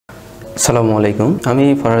আসসালামু আলাইকুম, আমি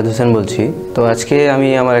ফরহাদ হোসেন বলছি। তো আজকে আমি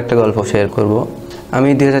আমার একটা গল্প শেয়ার করব। আমি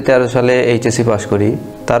 2013 সালে এইচএসসি পাস করি।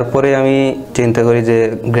 তারপরে আমি চিন্তা করি যে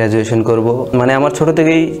গ্র্যাজুয়েশন করব। মানে আমার ছোট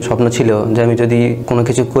থেকেই স্বপ্ন ছিল যে আমি যদি কোনো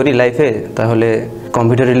কিছু করি লাইফে তাহলে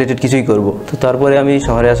কম্পিউটার রিলেটেড কিছুই করব। তো তারপরে আমি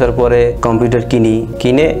শহরে আসার পরে কম্পিউটার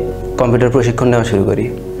কিনে কম্পিউটার প্রশিক্ষণ নেওয়া শুরু করি।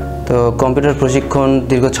 তো কম্পিউটার প্রশিক্ষণ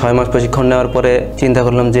দীর্ঘ 6 মাস প্রশিক্ষণ নেওয়ার পরে চিন্তা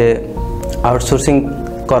করলাম যে আউটসোর্সিং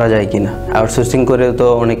করা যায় কিনা। আউটসোর্সিং করে তো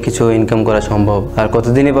অনেক কিছু ইনকাম করা সম্ভব, আর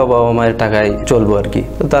কতদিনই বাবা মায়ের টাকায় চলবো আর কি।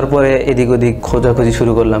 তো তারপরে এদিক ওদিক খোঁজাখুঁজি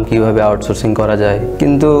শুরু করলাম কিভাবে আউটসোর্সিং করা যায়,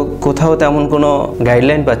 কিন্তু কোথাও তেমন কোনো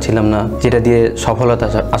গাইডলাইন পাচ্ছিলাম না যেটা দিয়ে সফলতা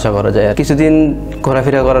আশা করা যায়। আর কিছুদিন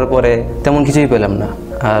ঘোরাফেরা করার পরে তেমন কিছুই পেলাম না,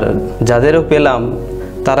 আর যাদেরও পেলাম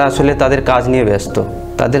তারা আসলে তাদের কাজ নিয়ে ব্যস্ত,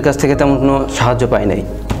 তাদের কাছ থেকে তেমন কোনো সাহায্য পাই নাই।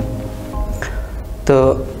 তো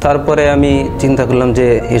তারপরে আমি চিন্তা করলাম যে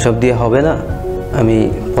এসব দিয়ে হবে না, আমি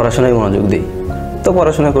পড়াশোনায় মনোযোগ দিই। তো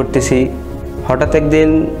পড়াশোনা করতেছি, হঠাৎ একদিন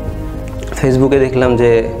ফেসবুকে দেখলাম যে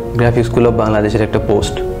গ্রাফিক্স স্কুল অফ বাংলাদেশের একটা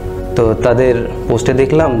পোস্ট। তো তাদের পোস্টে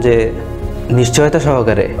দেখলাম যে নিশ্চয়তা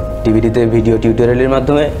সহকারে ডিভিডিতে ভিডিও টিউটোরিয়ালের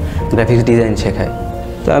মাধ্যমে গ্রাফিক্স ডিজাইন শেখায়।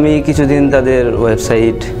 তো আমি কিছুদিন তাদের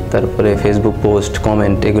ওয়েবসাইট, তারপরে ফেসবুক পোস্ট,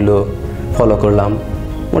 কমেন্ট এগুলো ফলো করলাম।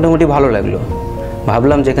 মোটামুটি ভালো লাগলো,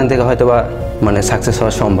 ভাবলাম যেখান থেকে হয়তো বা সাকসেস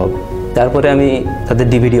হওয়া সম্ভব। তারপরে আমি তাদের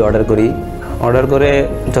ডিভিডি অর্ডার করে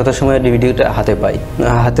যথাসময়ে ডিভিডিটা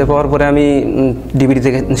হাতে পাওয়ার পরে আমি ডিভিডি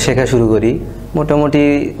থেকে শেখা শুরু করি। মোটামুটি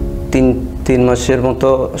তিন মাসের মতো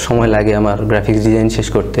সময় লাগে আমার গ্রাফিক্স ডিজাইন শেষ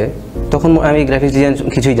করতে। তখন আমি গ্রাফিক্স ডিজাইন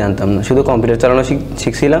কিছুই জানতাম না, শুধু কম্পিউটার চালানো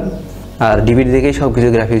শিখছিলাম, আর ডিভিডি থেকেই সব কিছু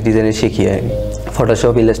গ্রাফিক্স ডিজাইনে শিখি। আমি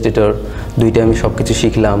ফটোশপ, ইলাস্ট্রেটর দুইটা আমি সব কিছু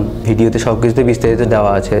শিখলাম। ভিডিওতে সব কিছুতে বিস্তারিত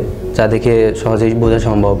দেওয়া আছে, যা দেখে সহজেই বোঝা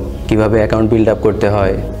সম্ভব কিভাবে অ্যাকাউন্ট বিল্ড আপ করতে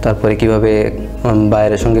হয়, তারপরে কিভাবে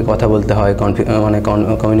বাইরের সঙ্গে কথা বলতে হয়,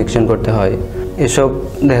 কমিউনিকেশন করতে হয়। এসব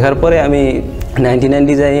দেখার পরে আমি 99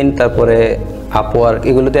 ডিজাইন, তারপরে আপওয়ার্ক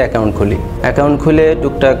এগুলোতে অ্যাকাউন্ট খুলে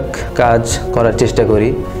টুকটাক কাজ করার চেষ্টা করি।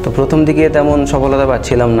 তো প্রথম দিকে তেমন সফলতা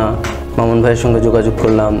পাচ্ছিলাম না। মামুন ভাইয়ের সঙ্গে যোগাযোগ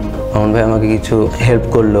করলাম, মামুন ভাই আমাকে কিছু হেল্প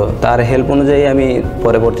করলো। তার হেল্প অনুযায়ী আমি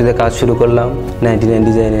পরবর্তীতে কাজ শুরু করলাম 99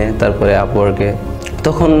 ডিজাইনে, তারপরে আপওয়ার্কে।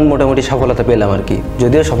 তখন মোটামুটি সফলতা পেলাম আর কি।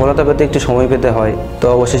 যদিও সফলতা পেতে একটু সময় পেতে হয়, তো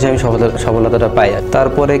অবশেষে আমি সফলতাটা পাই।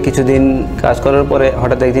 তারপরে কিছুদিন কাজ করার পরে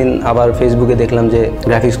হঠাৎ একদিন আবার ফেসবুকে দেখলাম যে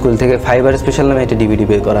গ্রাফিক্স স্কুল থেকে ফাইবার স্পেশাল নামে একটা ডিভিডি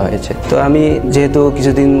বের করা হয়েছে। তো আমি যেহেতু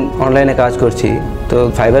কিছুদিন অনলাইনে কাজ করছি, তো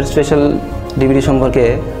ফাইবার স্পেশাল ডিভিডি সম্পর্কে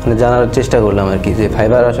জানার চেষ্টা করলাম আর কি, যে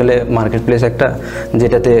ফাইবার আসলে মার্কেট প্লেস একটা,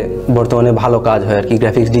 যেটাতে বর্তমানে ভালো কাজ হয় আর কি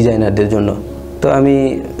গ্রাফিক্স ডিজাইনারদের জন্য। তো আমি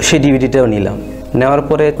সেই ডিভিডিটাও নেওয়ার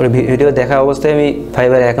পরে ভিডিও দেখা অবস্থায় আমি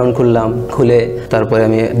ফাইবার অ্যাকাউন্ট খুলে তারপরে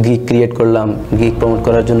আমি গিগ ক্রিয়েট করলাম। গিগ প্রমোট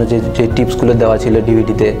করার জন্য যে টিপসগুলো দেওয়া ছিল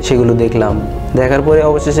ডিভিডিতে সেগুলো দেখার পরে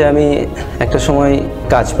অবশেষে আমি একটা সময়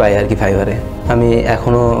কাজ পাই আর কি ফাইবারে। আমি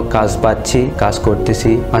এখনও কাজ পাচ্ছি, কাজ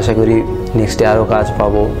করতেছি, আশা করি নেক্সটে আরও কাজ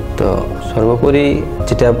পাবো। তো সর্বোপরি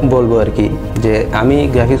যেটা বলবো আর কি, যে আমি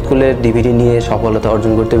গ্রাফিক্স স্কুলের ডিভিডি নিয়ে সফলতা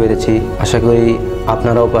অর্জন করতে পেরেছি, আশা করি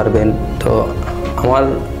আপনারাও পারবেন। তো আমার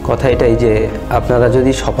কথা এটাই যে আপনারা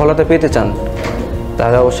যদি সফলতা পেতে চান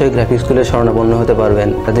তাহলে অবশ্যই গ্রাফিক্স স্কুলে শরণাপন্ন হতে পারবেন।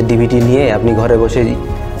 তাদের ডিভিডি নিয়ে আপনি ঘরে বসে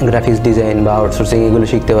গ্রাফিক্স ডিজাইন বা আউটসোর্সিং এগুলো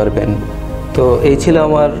শিখতে পারবেন। তো এই ছিল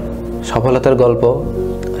আমার সফলতার গল্প।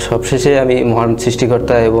 সবশেষে আমি মহান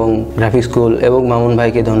সৃষ্টিকর্তা এবং গ্রাফিক্স স্কুল এবং মামুন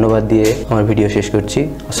ভাইকে ধন্যবাদ দিয়ে আমার ভিডিও শেষ করছি।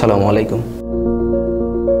 আসসালামু আলাইকুম।